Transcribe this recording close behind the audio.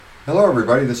Hello,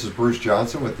 everybody. This is Bruce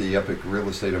Johnson with the Epic Real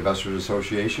Estate Investors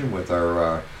Association with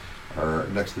our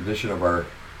next edition of our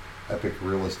Epic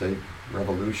Real Estate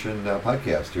Revolution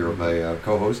podcast here with my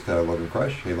co-host, Logan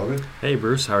Crush. Hey, Logan. Hey,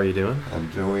 Bruce. How are you doing?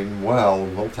 I'm doing well. A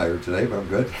little tired today, but I'm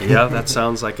good. Yeah, that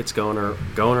sounds like it's going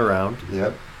around.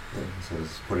 Yep. So I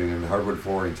was putting in hardwood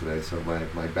flooring today, so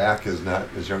my back is not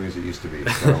as young as it used to be.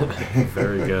 So.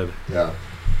 Very good. Yeah.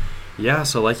 Yeah,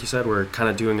 so like you said, we're kind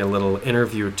of doing a little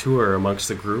interview tour amongst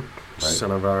the group. Right.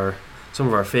 Some of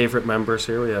our favorite members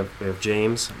here. We have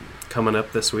James coming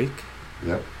up this week.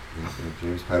 Yep.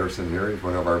 James Patterson here. He's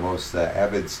one of our most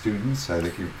avid students. I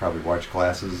think you've probably watched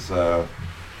classes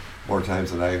more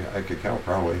times than I could count,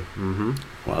 probably. Mm-hmm.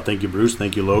 Well, thank you, Bruce.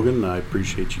 Thank you, Logan. I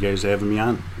appreciate you guys having me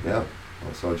on. Yeah.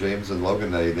 Well, so James and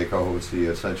Logan, they co-host the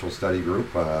Essential Study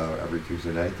Group every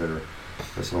Tuesday night. They're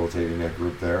facilitating that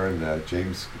group there, and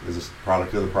James is a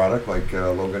product of the product, like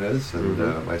Logan is, and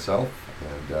myself.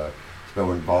 And he's been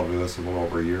involved with us a little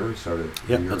over a year. Started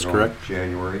Yep, a year that's ago correct. in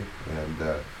January, and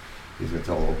he's going to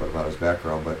tell a little bit about his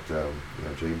background. But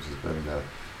James has been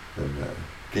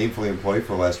gainfully employed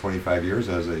for the last 25 years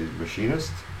as a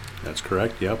machinist. That's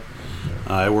correct, yep.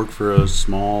 I work for a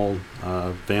small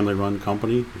family-run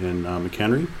company in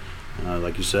McHenry.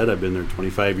 Like you said, I've been there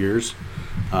 25 years.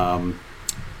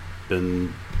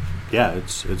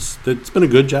 It's been a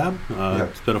good job.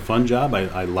 It's been a fun job.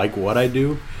 I like what I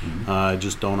do. I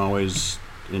just don't always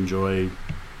enjoy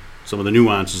some of the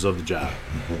nuances of the job.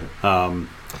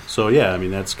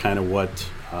 That's kind of what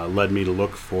led me to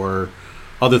look for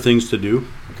other things to do.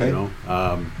 Okay.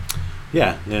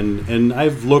 And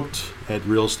I've looked at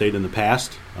real estate in the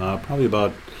past. Probably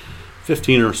about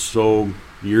 15 or so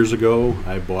years ago,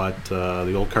 I bought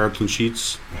the old Carbs and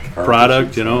Sheets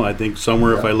product. I think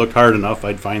somewhere if I looked hard enough,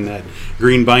 I'd find that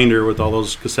green binder with all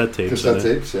those cassette tapes. Cassette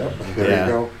tapes, yeah. There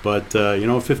you go. But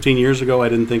 15 years ago, I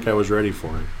didn't think I was ready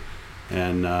for it,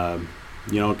 and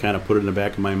kind of put it in the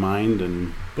back of my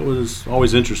mind, but was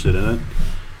always interested in it.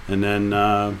 And then,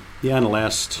 in the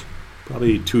last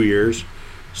probably 2 years,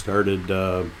 started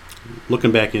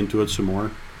looking back into it some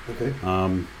more. Okay.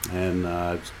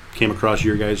 Came across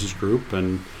your guys' group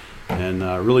and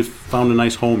really found a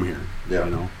nice home here. Yeah.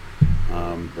 Been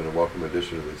a welcome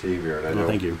addition to the team here, and I know.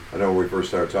 Thank you. I know when we first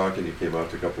started talking, you came out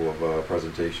to a couple of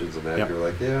presentations, and that Yep. you were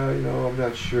like, I'm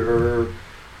not sure.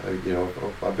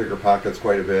 My bigger pocket's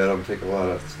quite a bit. I'm taking a lot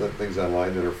of things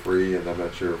online that are free, and I'm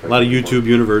not sure if a lot of YouTube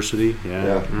University. I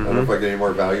don't know if I get any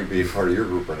more value being part of your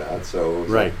group or not. So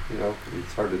right.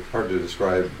 It's hard to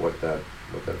describe what that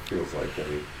feels like. I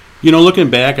mean. Looking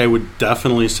back, I would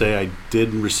definitely say I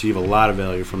did receive a lot of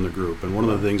value from the group. And one of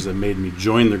the things that made me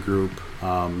join the group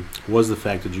was the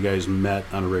fact that you guys met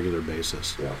on a regular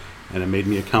basis. Yeah. And it made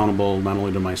me accountable not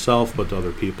only to myself, but to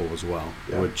other people as well,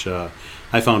 which I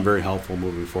found very helpful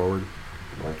moving forward.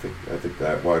 Well, I think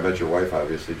that. Well, I met your wife,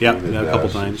 obviously. Yeah, and, a couple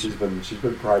times. She's been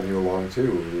prodding you along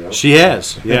too. She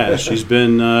has. Yeah, she's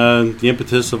been the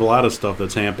impetus of a lot of stuff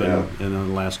that's happened in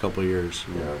the last couple of years.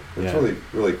 Yeah, it's really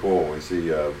really cool when we see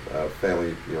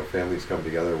families come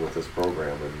together with this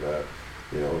program, and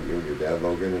you and your dad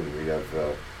Logan, and we have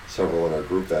several in our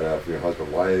group that have husband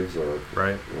wives, or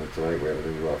right. Tonight we have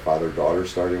a new father daughter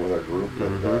starting with our group,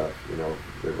 and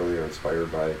they really are inspired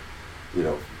by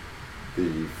the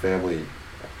family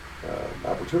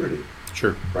opportunity.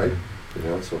 Sure. Right.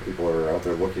 So people are out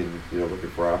there looking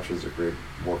for options to create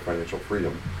more financial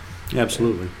freedom.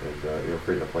 Absolutely. And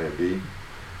creating a plan B,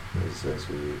 as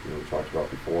we talked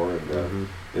about before. And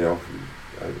I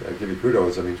give you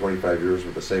kudos. I mean, 25 years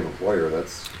with the same employer.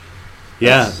 That's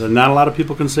not a lot of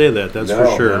people can say that. That's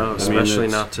for sure. No, especially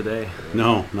not today.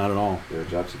 No, not at all.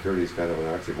 Job security is kind of an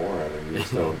oxymoron. I mean, you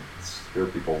just don't hear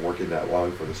people working that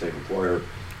long for the same employer.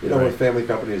 Right. With family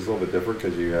companies, it's a little bit different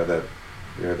because you have that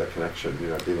connection. You're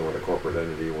not dealing with a corporate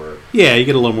entity where. Yeah, you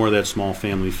get a little more of that small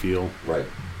family feel. Right.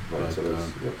 But, so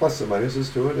there's pluses and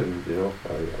minuses to it, and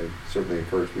I certainly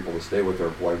encourage people to stay with their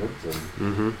employment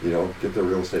and get their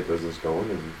real estate business going,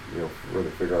 and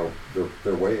really figure out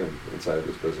their way inside of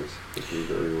this business. It's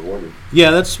very rewarding.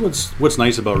 Yeah, that's what's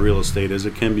nice about real estate is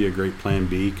it can be a great plan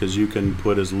B because you can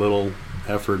put as little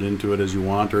effort into it as you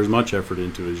want, or as much effort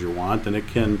into it as you want, and it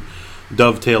can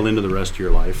dovetail into the rest of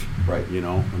your life. Right.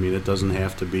 It doesn't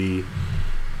have to be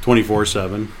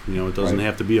 24/7. It doesn't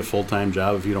have to be a full-time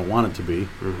job if you don't want it to be.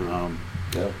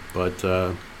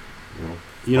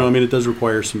 It does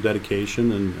require some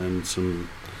dedication and some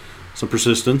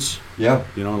persistence. Yeah.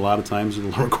 A lot of times it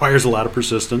requires a lot of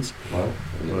persistence. Well,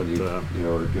 are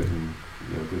getting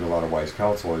a lot of wise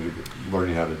counsel as you're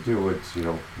learning how to do it.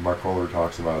 Mark Kohler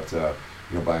talks about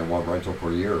buying one rental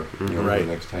per year, Right. for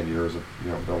the next 10 years of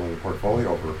building a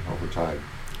portfolio over time.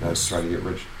 not trying to get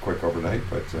rich quick overnight,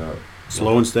 but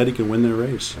Slow and steady can win their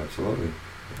race. absolutely.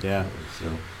 Yeah. So,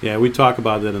 Yeah, we talk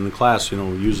about that in the class,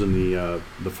 using the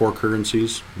four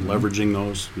currencies, leveraging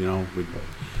those,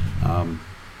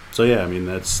 so yeah, I mean,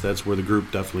 that's where the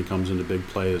group definitely comes into big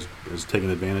play, is taking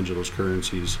advantage of those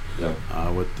currencies yeah,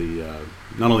 with the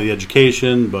not only the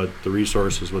education but the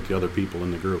resources with the other people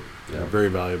in the group. Yeah. Very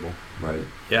valuable. right.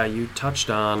 Yeah, you touched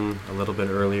on a little bit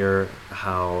earlier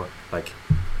how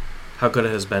good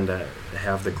it has been to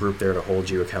have the group there to hold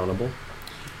you accountable,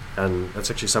 and that's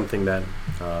actually something that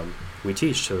we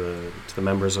teach to the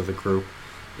members of the group,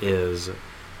 is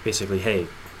basically, hey,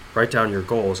 write down your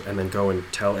goals and then go and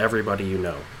tell everybody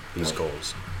these Yeah.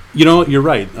 goals. You're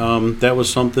right. That was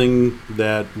something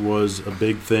that was a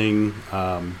big thing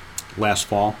last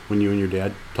fall when you and your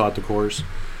dad taught the course.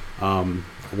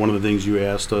 One of the things you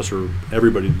asked us, or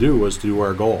everybody, to do was to do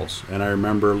our goals. And I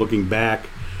remember looking back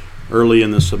early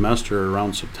in the semester,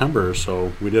 around September or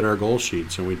so, we did our goal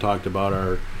sheets, and we talked about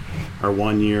our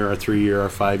 1 year, our 3 year, our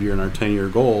 5 year, and our 10-year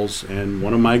goals. And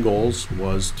one of my goals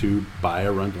was to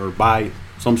buy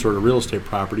some sort of real estate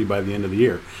property by the end of the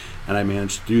year. And I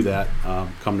managed to do that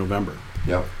come November.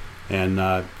 Yep. And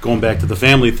going back to the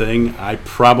family thing, I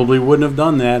probably wouldn't have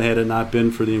done that had it not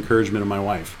been for the encouragement of my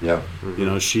wife. Yeah.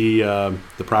 She,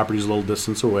 the property's a little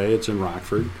distance away. It's in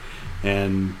Rockford.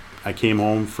 And I came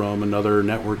home from another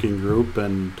networking group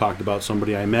and talked about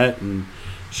somebody I met. And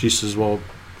she says, well,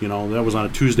 that was on a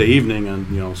Tuesday evening.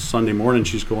 And, Sunday morning,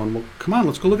 she's going, well, come on,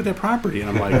 let's go look at that property. And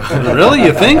I'm like, really,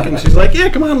 you think? And she's like, yeah,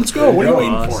 come on, let's go. What are you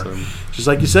waiting for? She's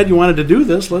like, you said you wanted to do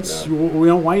this. Let's,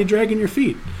 why are you dragging your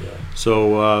feet? Yeah.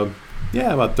 So,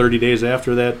 about 30 days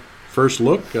after that first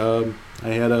look, I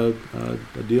had a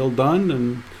deal done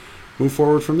and moved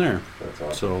forward from there. That's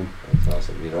awesome. So, That's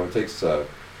awesome. It takes.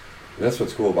 That's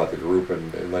what's cool about the group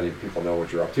and letting people know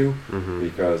what you're up to,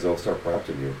 because they'll start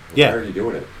prompting you. Yeah. Why are you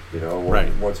doing it? Right.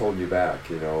 What's holding you back?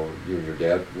 You and your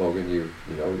dad, Logan.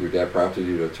 Your dad prompted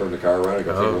you to turn the car around and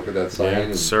go take a look at that sign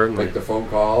and certainly. make the phone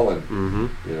call. And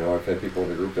Mm-hmm. I've had people in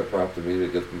the group that prompted me to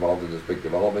get involved in this big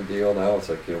development deal. Now it's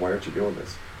like, why aren't you doing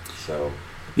this? So.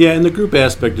 yeah, and the group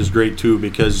aspect is great too,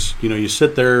 because you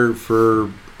sit there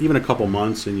for even a couple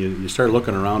months and you start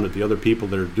looking around at the other people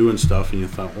that are doing stuff, and you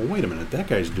thought, well, wait a minute, that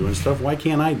guy's doing stuff. Why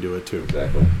can't I do it too?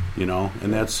 Exactly.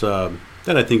 And that's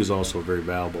that I think is also a very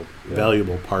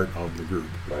valuable part of the group.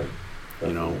 Right.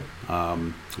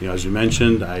 As you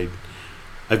mentioned,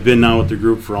 I've been now with the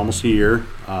group for almost a year,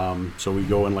 so we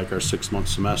go in like our 6-month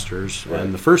semesters, Right.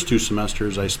 and the first 2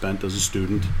 semesters I spent as a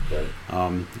student.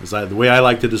 Right. The way I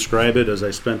like to describe it is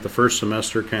I spent the first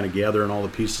semester kind of gathering all the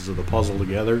pieces of the puzzle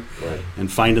together Right. and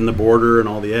finding the border and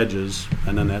all the edges,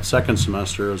 and then that second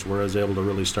semester is where I was able to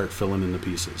really start filling in the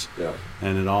pieces, Yeah.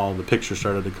 and the picture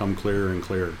started to come clearer and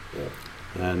clearer. Yeah.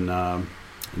 And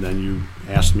then you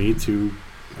asked me to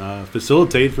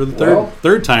facilitate for the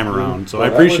third time around. So I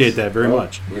appreciate that very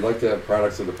much. We like to have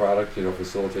products of the product,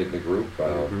 facilitating the group.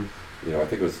 I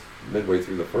think it was midway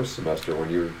through the first semester when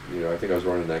I think I was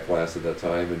running that class at that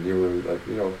time, and you were like,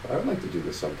 I would like to do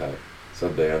this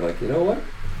someday. I'm like, you know what?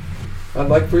 I'd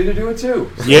like for you to do it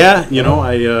too. Yeah,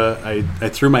 I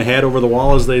threw my hat over the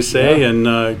wall, as they say, and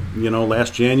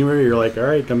last January you're like, all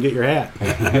right, come get your hat.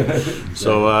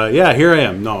 So here I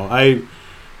am. No,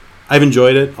 I've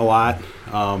enjoyed it a lot.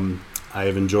 I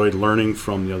have enjoyed learning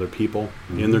from the other people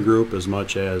in the group as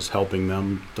much as helping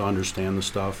them to understand the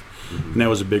stuff. And that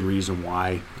was a big reason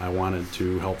why I wanted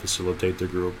to help facilitate the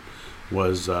group,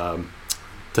 was to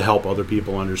help other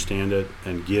people understand it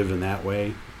and give in that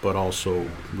way, but also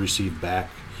receive back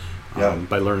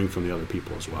by learning from the other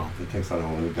people as well. It takes on a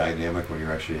whole new dynamic when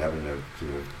you're actually having to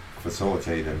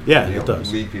facilitate and it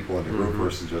does. lead people in the group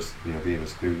versus just being a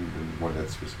student and one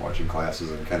that's just watching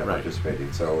classes and kind of Right.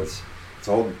 participating. So it's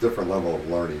a whole different level of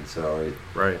learning. So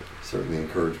Right. I certainly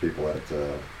encourage people that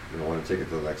want to take it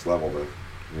to the next level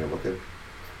to look at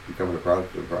becoming a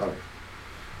product of the product.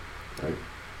 Right.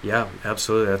 Yeah,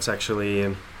 absolutely. That's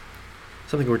actually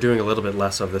something we're doing a little bit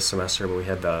less of this semester, but we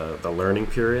had the learning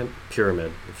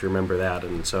pyramid, if you remember that.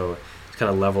 And so it's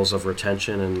kind of levels of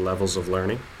retention and levels of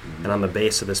learning. Mm-hmm. And on the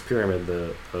base of this pyramid,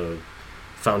 the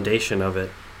foundation of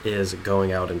it is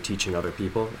going out and teaching other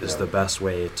people is the best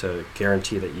way to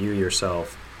guarantee that you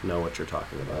yourself know what you're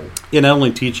talking about. Yeah, not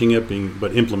only teaching it,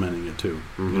 but implementing it too.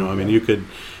 You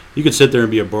could sit there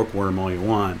and be a bookworm all you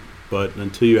want, but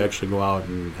until you actually go out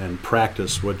and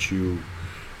practice what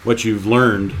you've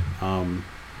learned,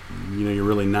 you're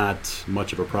really not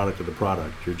much of a product of the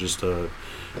product. You're just a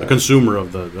consumer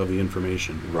of the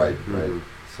information. Right, right.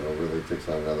 So it really takes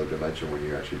on another dimension when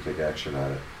you actually take action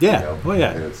on it. Yeah. You know? Oh,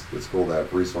 yeah. And it's cool to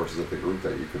have resources at the group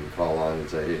that you can call on and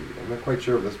say, hey, I'm not quite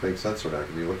sure if this makes sense or not.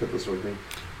 Can you look at this with me?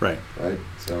 Right. Right?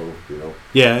 So, you know.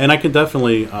 Yeah, and I can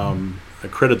definitely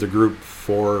credit the group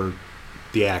for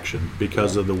the action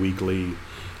because of the weekly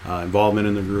involvement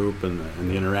in the group and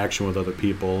the interaction with other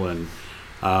people. And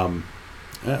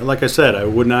like I said, I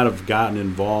would not have gotten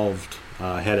involved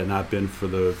had it not been for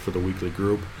the weekly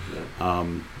group. Yeah.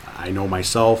 I know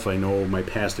myself. I know my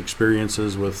past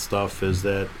experiences with stuff is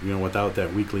that, you know, without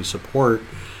that weekly support,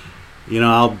 you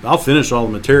know, I'll finish all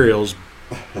the materials,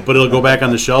 but it'll go back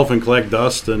on the shelf and collect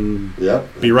dust and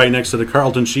Yep. be right next to the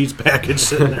Carlton Sheets package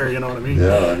sitting there. You know what I mean?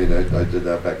 Yeah, I mean, I did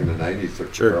that back in the 90s,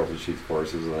 took Sure. Carlton Sheets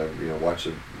courses, and I, you know, watched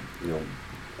it, you know,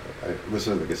 I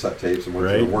listened to the cassette tapes and went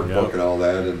Right, through the workbook yep. and all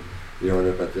that, and, you know,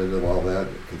 and at the end of all that,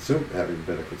 having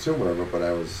been a consumer of it, but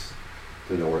I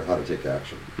didn't know how to take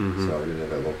action. Mhm. So I didn't have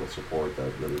that local support that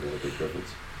really made a big difference.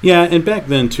 Yeah, and back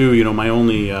then too, you know, my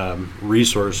only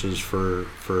resources for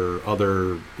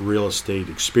other real estate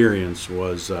experience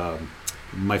was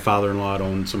my father-in-law had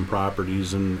owned some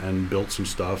properties and built some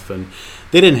stuff, and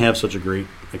they didn't have such a great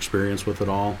experience with it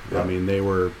all. Yeah. I mean, they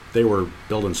were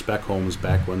building spec homes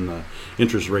back when the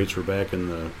interest rates were back in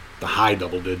the high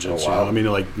double digits. Oh, wow. You know? I mean,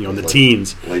 like, you know, It in the was like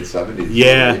teens. Late 70s.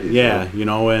 Yeah, early 80s, yeah, you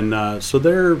know, and so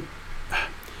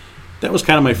that was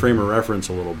kind of my frame of reference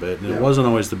a little bit, and Yeah. it wasn't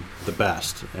always the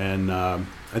best. And I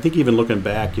think even looking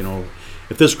back, you know,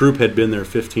 if this group had been there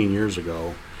 15 years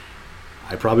ago,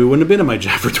 I probably wouldn't have been in my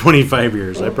job for 25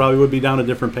 years. I probably would be down a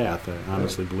different path, I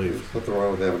honestly believe. There's nothing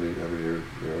wrong with having your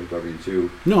W-2.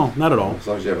 No, not at all. As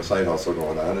long as you have a side hustle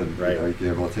going on, and Right. you know, you can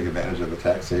be able to take advantage of the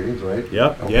tax savings, right?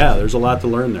 Yep, Oh, yeah, there's a lot to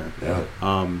learn there. Yeah.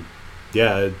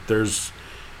 Yeah, there's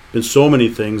been so many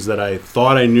things that I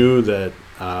thought I knew that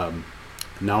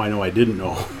now I know I didn't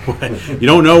know. You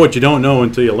don't know what you don't know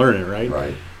until you learn it, right?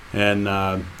 Right. And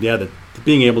yeah,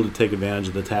 being able to take advantage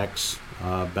of the tax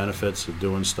benefits of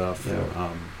doing stuff Yeah.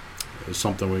 is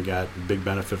something we got big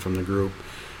benefit from the group,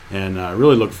 and I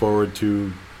really look forward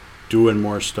to doing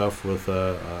more stuff with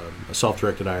a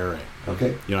self-directed IRA.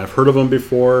 Okay. You know, I've heard of them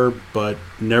before, but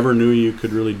never knew you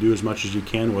could really do as much as you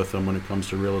can with them when it comes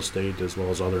to real estate as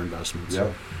well as other investments. Yeah.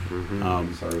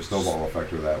 Mhm. Sort of a snowball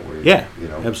effect of that, where Yeah, you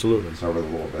know, absolutely. start with a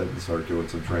little bit and start doing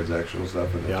some transactional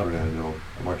stuff, and then Yep. turn that into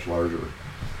a much larger,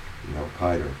 you know,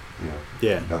 pie to, you know,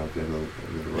 Yeah, down at the end of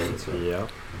the road. So Yeah,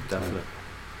 definitely.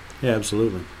 yeah,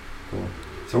 absolutely. cool.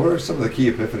 So what are some of the key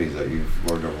epiphanies that you've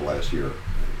learned over the last year?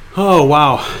 Oh,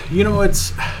 wow. You know,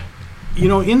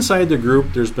 inside the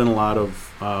group, there's been a lot of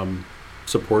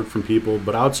support from people,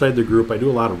 but outside the group, I do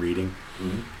a lot of reading.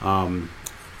 Mm-hmm.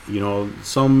 You know,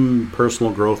 some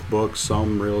personal growth books,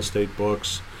 some real estate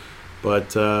books,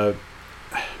 but, you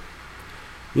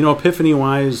know,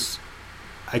 epiphany-wise,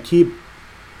 I keep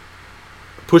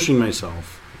pushing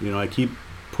myself. You know, I keep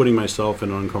putting myself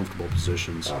in uncomfortable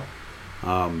positions.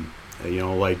 You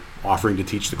know, like offering to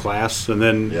teach the class, and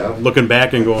then Yeah. looking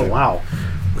back and going, "Wow,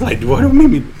 what made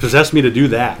me possess me to do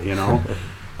that?" You know.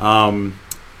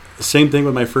 Same thing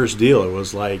with my first deal. It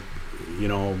was like, you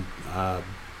know, I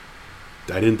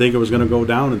didn't think it was going to go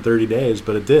down in 30 days,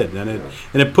 but it did, and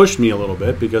it pushed me a little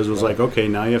bit because it was like, okay,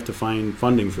 now you have to find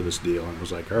funding for this deal, and it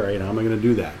was like, all right, how am I going to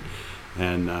do that?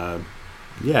 And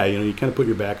yeah, you know, you kind of put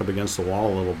your back up against the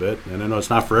wall a little bit, and I know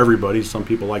it's not for everybody. Some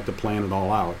people like to plan it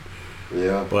all out.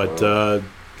 Yeah. But, well,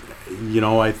 you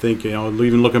know, I think, you know,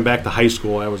 even looking back to high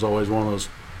school, I was always one of those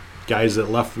guys that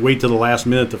wait to the last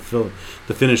minute to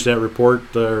finish that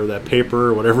report or that paper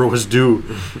or whatever was due,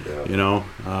 yeah. you know.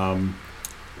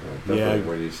 Definitely yeah.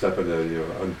 when you step into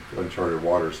uncharted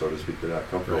water, so to speak, you're not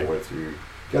comfortable Right. with, you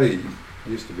got to get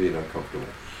used to being uncomfortable.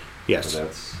 Yes. And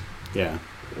that's Yeah.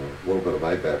 you know, a little bit of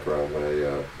my background. When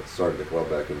I started the club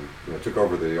back in, took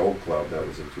over the old club, that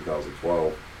was in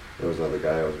 2012. There was another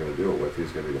guy I was going to do it with. He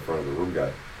was going to be the front of the room guy.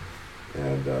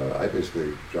 And I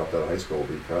basically dropped out of high school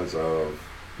because of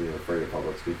being afraid of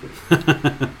public speaking.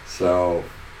 So,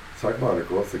 talk about a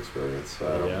growth experience.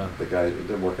 Yeah. The guy, it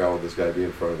didn't work out with this guy being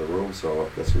in front of the room, so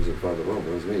guess who's in front of the room?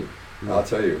 It was me. I'll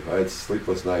tell you, I had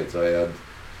sleepless nights. I had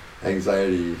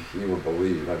anxiety you wouldn't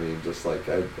believe. I mean, just like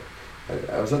I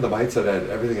was in the mindset that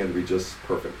everything had to be just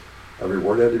perfect. Every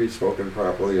word had to be spoken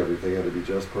properly. Everything had to be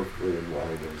just perfectly in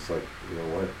line. It was like, you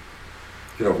know what?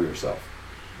 Get over yourself.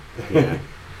 Yeah.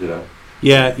 You know?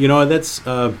 Yeah, you know, that's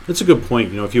a good point.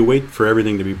 You know, if you wait for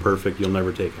everything to be perfect, you'll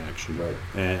never take action. Right.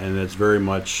 And that's very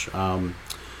much,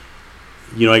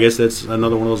 you know, I guess that's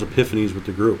another one of those epiphanies with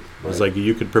the group. It's Right. like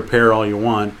you could prepare all you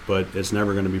want, but it's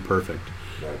never going to be perfect.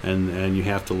 Right. And you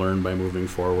have to learn by moving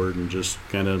forward and just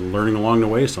kind of learning along the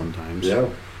way sometimes. Yeah.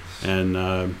 And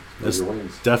that's Your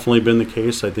wings. definitely been the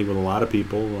case, I think, with a lot of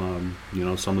people.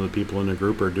 Some of the people in the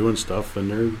group are doing stuff, and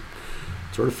they're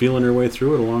sort of feeling their way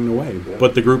through it along the way. Yeah.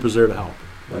 But the group is there to help,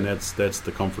 and Right. that's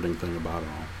the comforting thing about it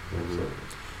all. Absolutely.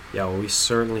 Yeah, well, we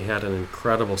certainly had an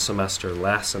incredible semester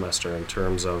last semester in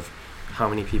terms of how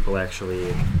many people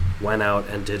actually went out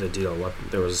and did a deal.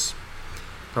 There was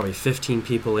probably 15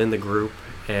 people in the group,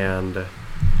 and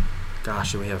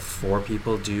gosh, did we have 4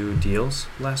 people do deals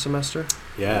last semester?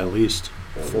 Yeah, at least.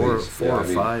 At Four least. or I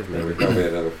mean, five, and we maybe. probably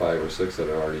had another 5 or 6 that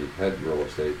had already had real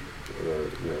estate.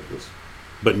 Just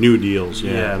But new deals,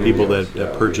 Yeah, new people deals, that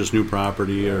yeah. purchase new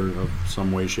property Yeah. or of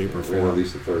some way, shape, or we had at form.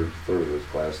 least a third of this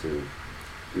class who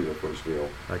do their first deal.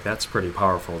 Like, that's pretty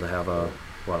powerful to have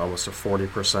almost a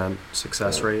 40%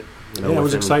 success Yeah. rate. Yeah, it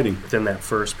was exciting. Within that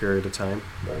first period of time.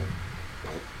 Right.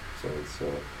 So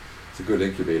it's a good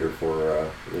incubator for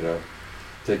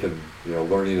taking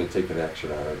learning and taking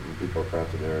action on it, and people are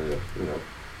prompted there to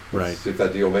Right. see if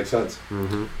that deal makes sense.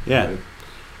 Mm-hmm. Yeah. Right?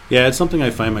 Yeah, it's something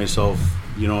I find myself,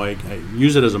 I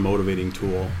use it as a motivating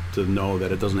tool to know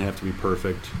that it doesn't have to be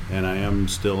perfect, and I am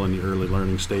still in the early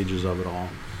learning stages of it all.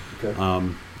 Okay.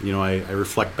 I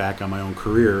reflect back on my own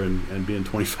career and being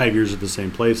 25 years at the same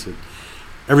place.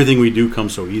 Everything we do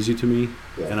comes so easy to me,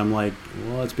 Yeah. and I'm like,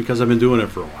 well, it's because I've been doing it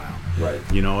for a while. Right.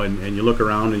 And you look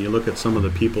around and you look at some of the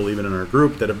people even in our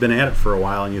group that have been at it for a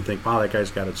while, and you think, wow, that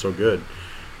guy's got it so good.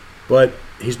 But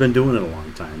he's been doing it a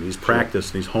long time. He's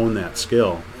practiced and he's honed that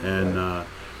skill. And,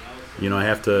 I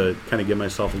have to kind of give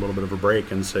myself a little bit of a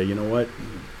break and say, you know what?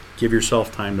 Give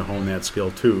yourself time to hone that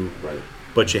skill too. Right.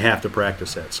 But you have to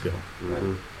practice that skill.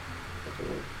 Mm-hmm.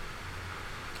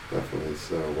 Definitely.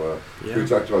 So Yeah. we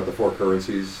talked about the 4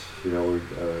 currencies. We want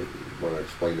to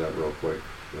explain that real quick.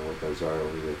 What those are.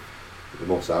 The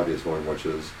most obvious one, which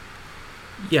is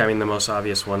Yeah, I mean, the most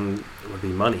obvious one would be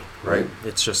money, right? Right.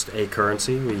 It's just a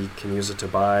currency. We can use it to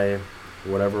buy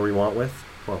whatever we want with.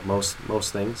 Well, most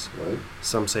things. right.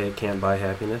 Some say it can't buy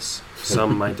happiness.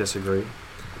 Some might disagree.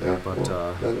 Yeah. But,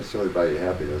 well, not necessarily buy you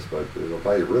happiness, but it'll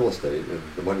buy you real estate, and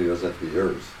the money doesn't have to be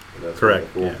yours. And that's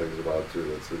Correct, one of the cool yeah. things about too.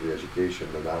 That's the education,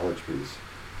 the knowledge piece.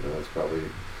 That's probably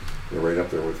right up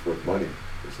there with money.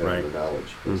 Is having Right. the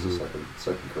knowledge. That's Mhm. the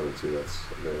second currency that's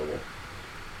available.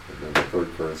 And then the third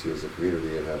currency is the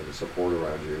community and having the support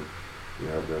around you.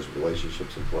 Having those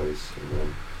relationships in place.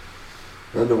 And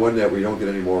then the one that we don't get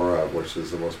any more of, which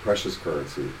is the most precious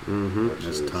currency, Mm-hmm. which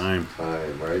That's is time.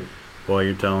 Time, right? Boy,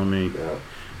 you're telling me. Yeah.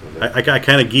 And I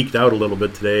kind of geeked out a little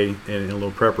bit today in a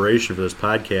little preparation for this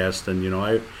podcast. And,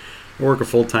 I work a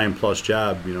full-time plus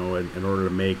job, in order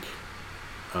to make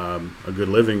a good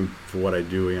living for what I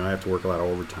do. I have to work a lot of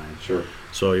overtime. Sure.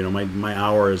 So, my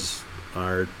hours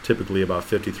are typically about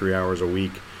 53 hours a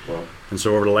week. Well, And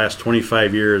so over the last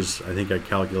 25 years, I think I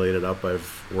calculated up,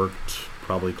 I've worked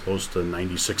probably close to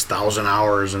 96,000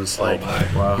 hours. And it's like,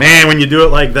 Wow. man, when you do it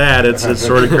like that, it's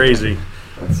sort of crazy.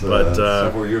 that's But,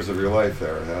 several years of your life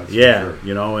there. That's for Yeah,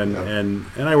 sure. and, Yeah.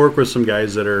 and I work with some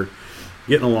guys that are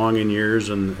getting along in years,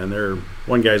 and they're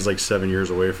one guy's like 7 years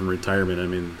away from retirement. I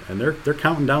mean, and they're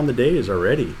counting down the days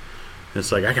already. And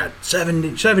it's like, I got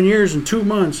 7 years and 2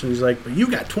 months, and he's like, but you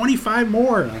got 25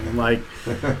 more. And I'm like,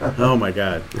 oh my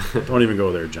God, don't even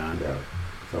go there, John. Yeah.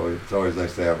 It's always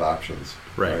nice to have options.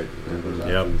 Right. And those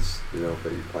Yep. options,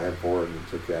 that you plan for and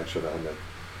took action on that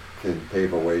can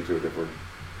pave a way to a different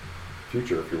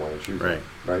future if you want to choose. Right. It,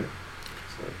 right.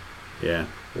 So Yeah,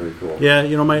 very cool. yeah.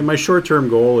 My short-term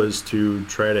goal is to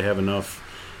try to have enough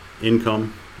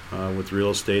income with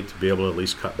real estate to be able to at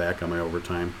least cut back on my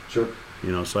overtime. Sure.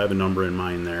 So I have a number in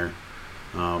mind there.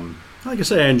 Like I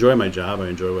say, I enjoy my job. I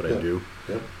enjoy what I Yeah. do,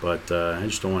 Yep. but I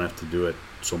just don't want to have to do it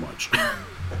so much.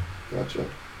 Gotcha.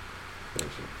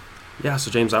 Yeah,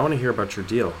 so James, I want to hear about your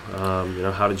deal.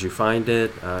 How did you find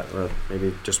it? Or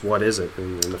maybe just what is it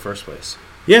in the first place?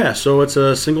 Yeah, so it's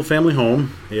a single-family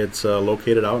home. It's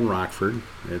located out in Rockford.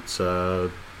 It's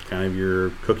kind of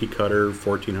your cookie-cutter,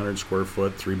 1,400 square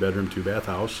foot, 3-bedroom, 2-bath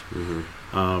house.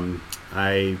 Mm-hmm.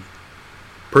 I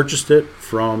purchased it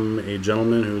from a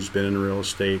gentleman who's been in real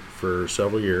estate for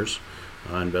several years,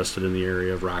 invested in the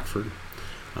area of Rockford.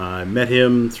 I met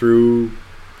him through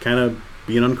kind of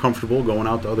being uncomfortable, going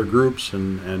out to other groups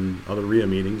and other RIA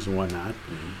meetings and whatnot.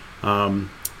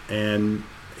 And,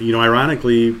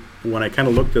 ironically, when I kind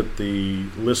of looked at the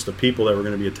list of people that were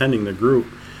going to be attending the group,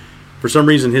 for some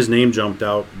reason his name jumped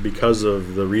out because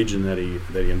of the region that he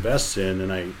invests in.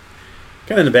 And I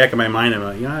kind of in the back of my mind, I'm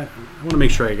like, I want to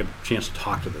make sure I get a chance to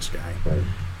talk to this guy. Right.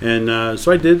 And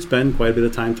so I did spend quite a bit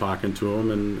of time talking to him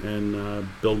and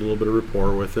build a little bit of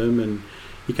rapport with him. And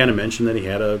he kind of mentioned that he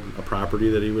had a property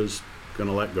that he was going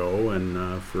to let go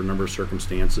and for a number of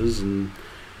circumstances. And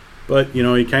But,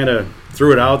 he kind of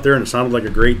threw it out there, and it sounded like a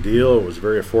great deal. It was a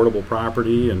very affordable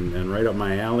property and right up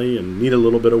my alley and needed a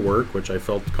little bit of work, which I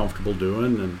felt comfortable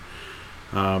doing.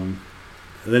 And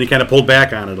then he kind of pulled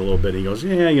back on it a little bit. He goes,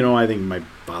 yeah, I think my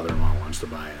father-in-law wants to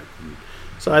buy it. And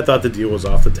so I thought the deal was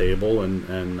off the table.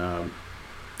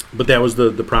 But that was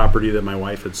the property that my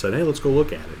wife had said, hey, let's go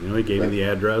look at it. He gave me the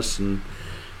address and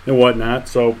whatnot.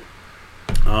 So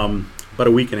about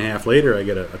a week and a half later, I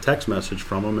get a text message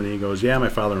from him, and he goes, yeah, my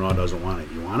father-in-law doesn't want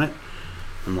it. You want it?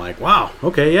 I'm like, wow,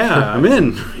 okay, yeah, I'm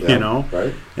in,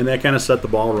 Right. And that kind of set the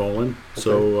ball rolling. Okay.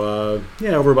 So,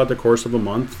 over about the course of a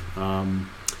month,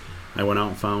 I went out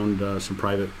and found some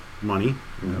private money,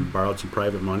 borrowed some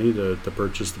private money to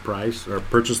purchase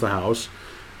purchase the house.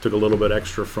 Took a little bit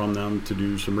extra from them to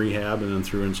do some rehab, and then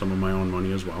threw in some of my own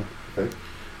money as well. Okay.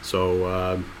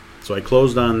 So I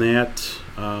closed on that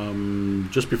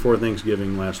just before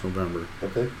Thanksgiving last November.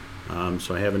 Okay.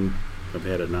 So I've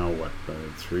had it now,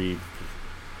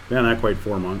 not quite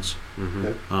 4 months.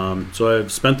 Mm-hmm. Okay. So I've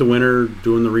spent the winter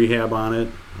doing the rehab on it.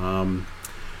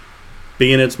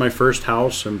 Being it's my first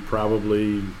house,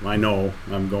 I know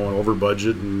I'm going over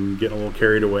budget and getting a little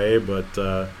carried away, but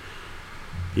from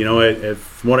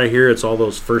what I hear, it's all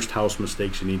those first house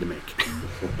mistakes you need to make.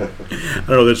 I don't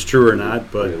know if that's true or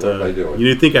not, but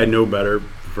you'd think I'd know better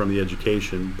from the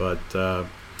education. But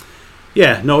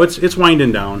it's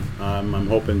winding down. I'm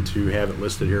hoping to have it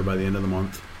listed here by the end of the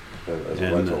month. As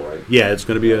a rental, right? Yeah, it's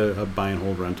going to be a buy and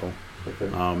hold rental. Okay.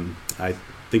 I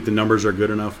think the numbers are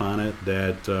good enough on it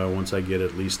that once I get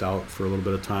it leased out for a little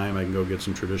bit of time, I can go get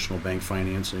some traditional bank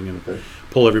financing and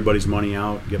pull everybody's money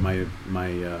out, get my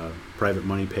private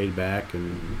money paid back,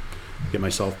 and get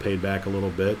myself paid back a little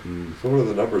bit. And So what are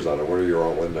the numbers on it? What are your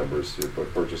all-in numbers to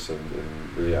put purchase and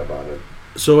rehab on it?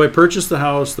 so I purchased the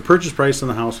house. The purchase price on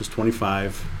the house was Okay.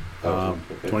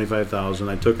 $25,000.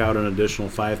 I took out an additional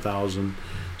 $5,000.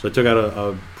 So I took out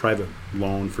a private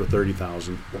loan for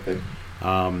 $30,000. Okay.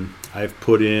 I've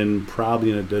put in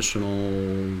probably an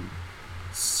additional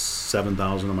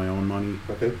 $7,000 of my own money.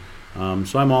 Okay.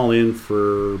 So I'm all in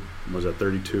for, was that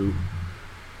 32?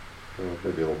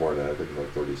 Maybe a little more than that. I think it's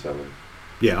like 37.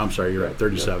 Yeah, I'm sorry, you're right,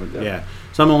 37. Yeah. Yeah.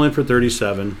 So I'm all in for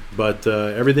 37, but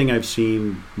everything I've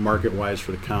seen market-wise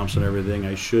for the comps and everything,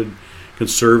 I should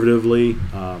conservatively,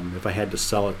 if I had to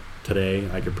sell it today,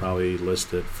 I could probably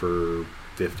list it for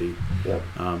 50. Yeah.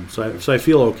 So I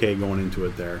feel okay going into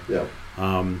it there. Yeah.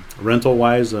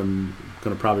 Rental-wise, I'm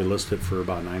going to probably list it for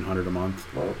about $900 a month.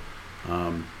 Wow.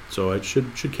 So it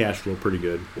should cash flow pretty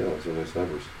good. Yeah, those are nice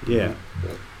numbers. Yeah.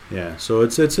 Yeah. So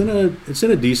it's in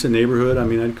a decent neighborhood. I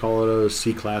mean, I'd call it a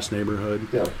C-class neighborhood.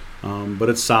 Yeah. But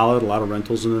it's solid. A lot of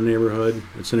rentals in the neighborhood.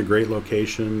 It's in a great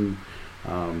location.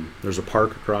 There's a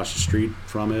park across the street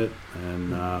from it,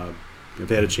 and I've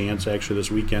had a chance actually this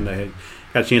weekend. I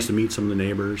got a chance to meet some of the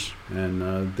neighbors,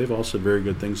 and they've all said very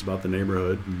good things about the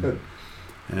neighborhood. Good.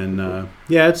 And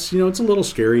it's it's a little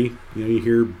scary. You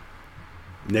hear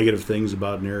negative things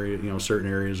about an area, certain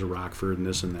areas of Rockford and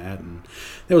this and that. And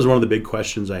that was one of the big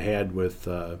questions I had with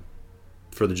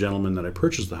for the gentleman that I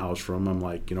purchased the house from. I'm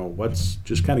like, what's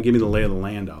just kind of give me the lay of the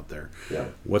land out there. Yeah.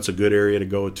 What's a good area to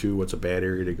go to? What's a bad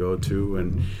area to go to?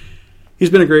 And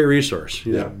he's been a great resource.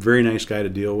 He's a very nice guy to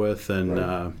deal with, and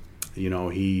Right.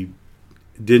 He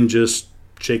didn't just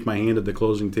shake my hand at the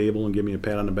closing table and give me a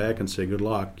pat on the back and say good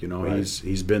luck. Right.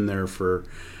 He's been there for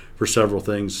several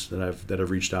things that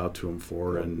I've reached out to him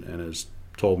for, and has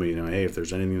told me, hey, if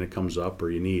there's anything that comes up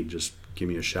or you need, just give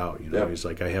me a shout. Yeah. He's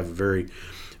like, I have a very,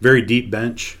 very deep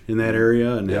bench in that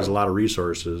area and has a Yeah. lot of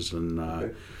resources, and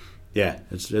Okay.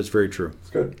 it's very true. It's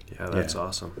good. Yeah, that's Yeah.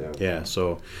 awesome. Yeah. Yeah,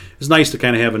 so it's nice to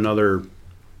kind of have another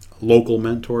local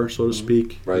mentor, so to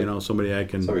speak. Right. Somebody I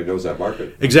can. Somebody knows that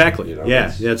market. Exactly.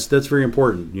 That's- That's very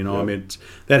important. I mean,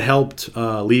 that helped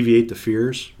alleviate the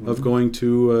fears of going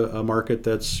to a market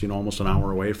that's almost an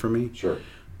hour away from me. Sure.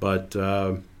 But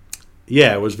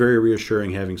it was very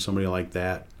reassuring having somebody like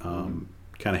that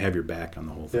kind of have your back on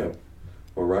the whole thing. Yeah.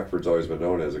 Well, Rockford's always been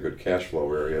known as a good cash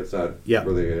flow area. It's not Yeah.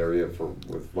 really an area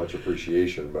with much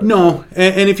appreciation, but No,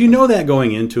 and if you know that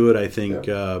going into it, I think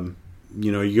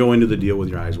you go into the deal with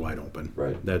your eyes wide open.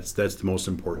 Right. That's the most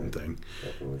important thing.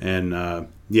 definitely.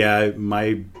 And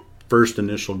my first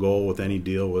initial goal with any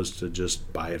deal was to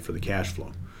just buy it for the cash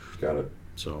flow. Got it.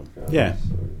 So Got it. yeah,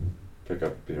 So pick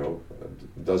up a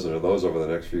dozen of those over the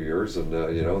next few years, and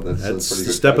that's that's a pretty a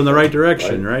good step in the cash right flow,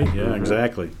 direction, right? Yeah, Mhm.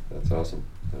 exactly. That's awesome.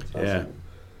 That's awesome. Yeah.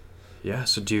 Yeah.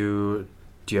 So do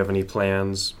you have any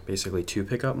plans basically to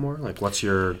pick up more? Like, what's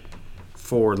your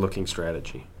forward-looking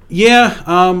strategy? Yeah,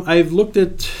 I've looked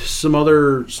at some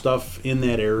other stuff in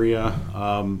that area,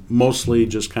 mostly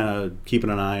just kind of keeping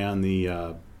an eye on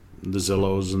the the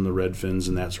Zillows and the Redfins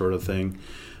and that sort of thing.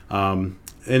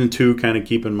 And two, kind of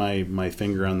keeping my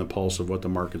finger on the pulse of what the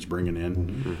market's bringing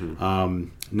in.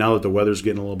 Now that the weather's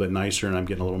getting a little bit nicer and I'm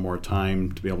getting a little more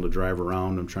time to be able to drive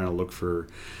around, I'm trying to look for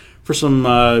some,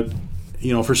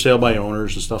 for sale by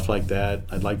owners and stuff like that.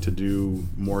 I'd like to do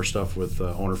more stuff with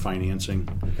owner financing.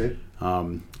 Okay.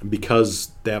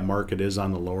 Because that market is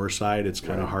on the lower side, it's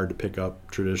kind of hard to pick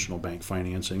up traditional bank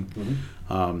financing.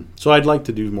 So I'd like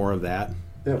to do more of that.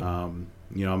 Yeah.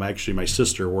 My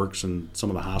sister works in some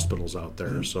of the hospitals out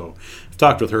there, so I've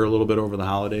talked with her a little bit over the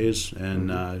holidays,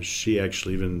 and she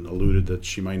actually even alluded that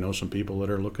she might know some people that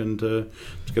are looking to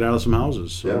get out of some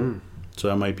houses. So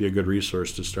that might be a good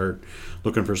resource to start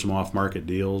looking for some off-market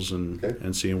deals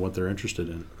and seeing what they're interested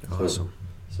in. Awesome.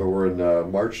 So we're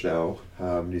in March now.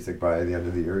 Do you think by the end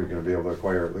of the year you're going to be able to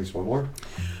acquire at least one more?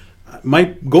 My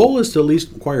goal is to at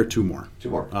least acquire two more. Two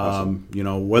more. Awesome.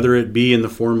 Whether it be in the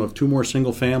form of two more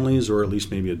single families or at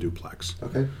least maybe a duplex.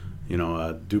 Okay.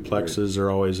 Duplexes are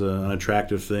always an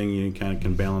attractive thing. You kind of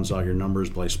can balance out your numbers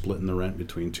by splitting the rent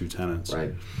between two tenants.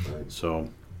 Right. So,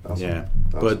 awesome. yeah.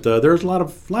 Awesome. But there's a lot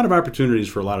of opportunities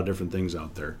for a lot of different things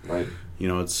out there. Right.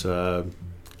 It's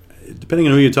depending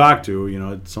on who you talk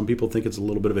to. Some people think it's a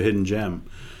little bit of a hidden gem.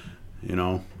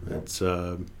 It's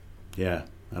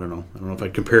I don't know. I don't know if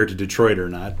I'd compare it to Detroit or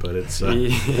not, but it's.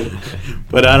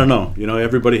 But I don't know.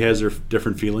 Everybody has their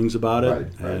different feelings about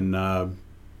it, right. And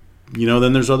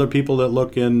then there's other people that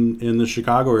look in the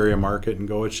Chicago area market and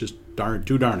go, it's just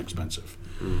too darn expensive.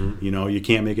 You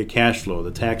can't make a cash flow.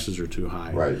 The taxes are too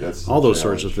high. Right. That's all those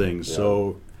sorts of things. Yeah.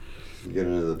 So. You get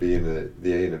into the B and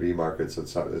the A and the B markets,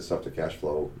 it's up to cash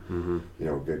flow.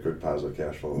 Get good positive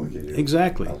cash flow like you do.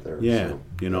 Exactly. Out there. Yeah.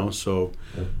 Go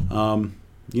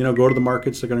to the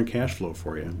markets that are going to cash flow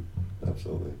for you.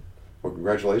 Absolutely. Well,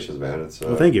 congratulations, man. It's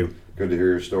thank you. Good to hear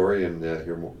your story and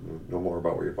know more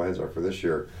about what your plans are for this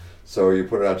year. So you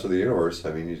put it out to the universe.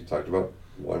 I mean, you talked about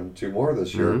 2 more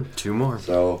this year. 2 more.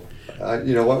 So,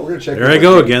 you know what? We're going to check there in. I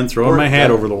go again, throwing my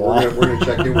hat over the wall. We're going to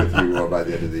check in with you by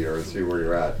the end of the year and see where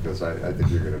you're at, because I think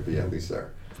you're going to be at least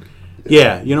there.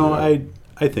 Yeah,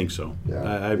 I think so. Yeah,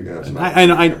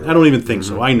 I don't even think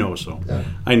so. I know so. Yeah.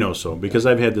 I know so because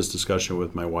I've had this discussion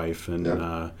with my wife,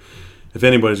 and if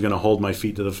anybody's going to hold my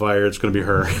feet to the fire, it's going to be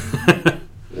her.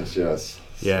 Yes.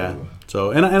 Yeah. So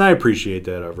and I appreciate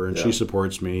that of her, and she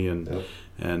supports me, and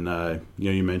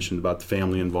you mentioned about the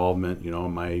family involvement.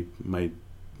 My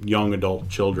young adult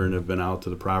children have been out to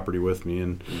the property with me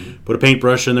and put a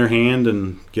paintbrush in their hand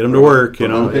and get them to work.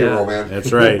 Payroll, man.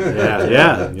 That's right.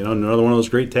 Yeah. Another one of those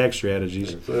great tax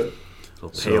strategies.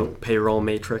 That's it. Payroll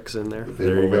matrix in there.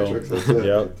 There you go. Matrix, that's it.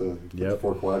 Get the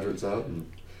 4 quadrants out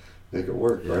and make it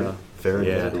work, right? Very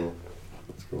good. Cool.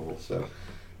 That's cool. So,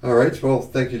 all right. Well,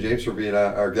 thank you, James, for being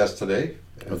our guest today.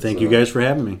 Well, thank you guys for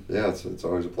having me. Yeah, it's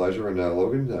always a pleasure. And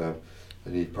Logan,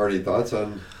 any party thoughts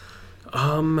on?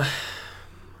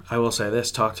 I will say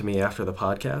this: talk to me after the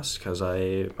podcast because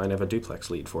I might have a duplex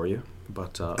lead for you.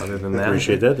 But other than that,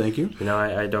 appreciate that. Thank you.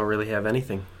 I don't really have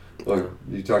anything. Well,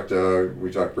 we talked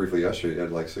briefly yesterday. You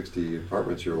had like 60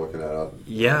 apartments you were looking at.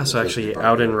 Yeah, so actually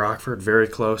out in Rockford, very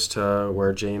close to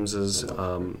where James's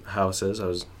house is. I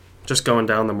was just going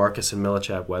down the Marcus and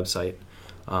Millichap website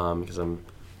because I'm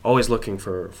always looking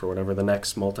for whatever the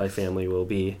next multifamily will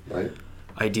be. Right.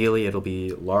 Ideally, it'll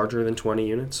be larger than 20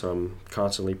 units, so I'm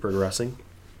constantly progressing.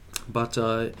 But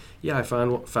I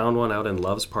found one out in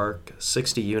Loves Park,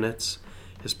 60 units.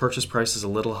 His purchase price is a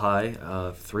little high,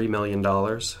 $3 million.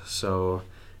 So,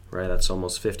 that's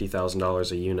almost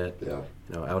 $50,000 a unit. Yeah.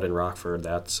 Out in Rockford,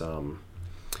 that's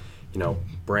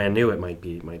brand new. It might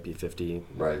be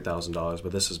 $50,000,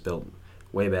 but this is built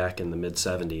way back in the mid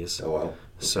 '70s. Oh wow. Okay.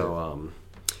 So,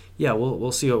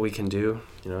 we'll see what we can do.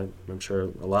 I'm sure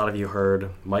a lot of you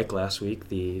heard Mike last week,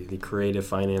 the creative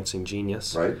financing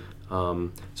genius. Right.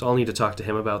 So I'll need to talk to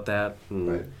him about that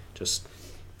and just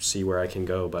see where I can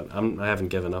go. But I haven't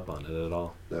given up on it at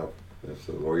all. No.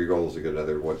 So, your goal is to get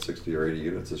another 60 or 80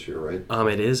 units this year, right?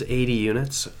 It is 80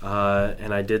 units,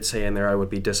 and I did say in there I would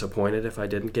be disappointed if I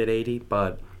didn't get 80.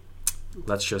 But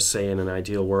let's just say in an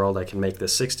ideal world I can make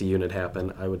this 60 unit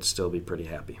happen. I would still be pretty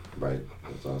happy. Right.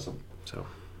 That's awesome. So.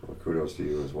 Well, kudos to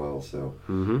you as well. So,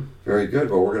 very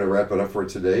good. Well, we're going to wrap it up for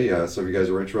today. So, if you guys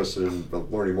are interested in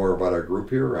learning more about our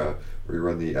group here, we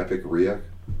run the Epic REIA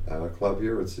Club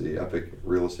here. It's the Epic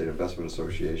Real Estate Investment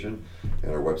Association,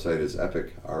 and our website is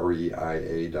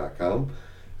epicreia.com.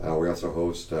 We also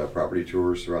host property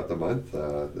tours throughout the month.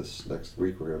 This next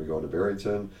week, we're going to be going to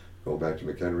Barrington, going back to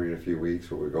McHenry in a few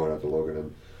weeks. We're going out to Logan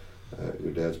and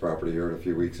your dad's property here in a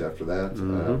few weeks after that.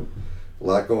 a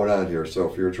lot going on here. So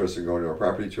if you're interested in going to our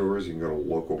property tours, you can go to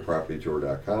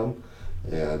localpropertytour.com,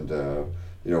 and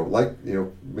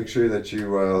make sure that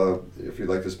you, if you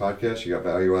like this podcast, you got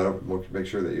value out of it. Make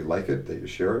sure that you like it, that you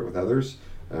share it with others,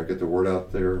 get the word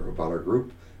out there about our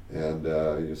group, and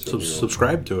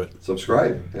subscribe to it.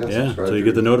 Subscribe, subscribe so you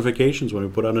get the notifications when we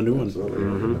put out a new one. Absolutely,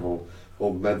 the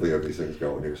whole medley of these things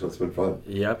going here. So it's been fun.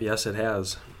 Yep. Yes, it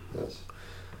has. Yes.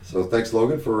 So thanks,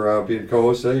 Logan, for being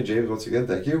co-host today. James, once again,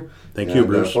 thank you. Thank you,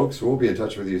 Bruce. Folks, we'll be in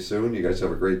touch with you soon. You guys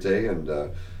have a great day, and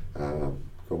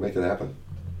go make it happen.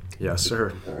 Yes,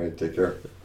 sir. All right, take care.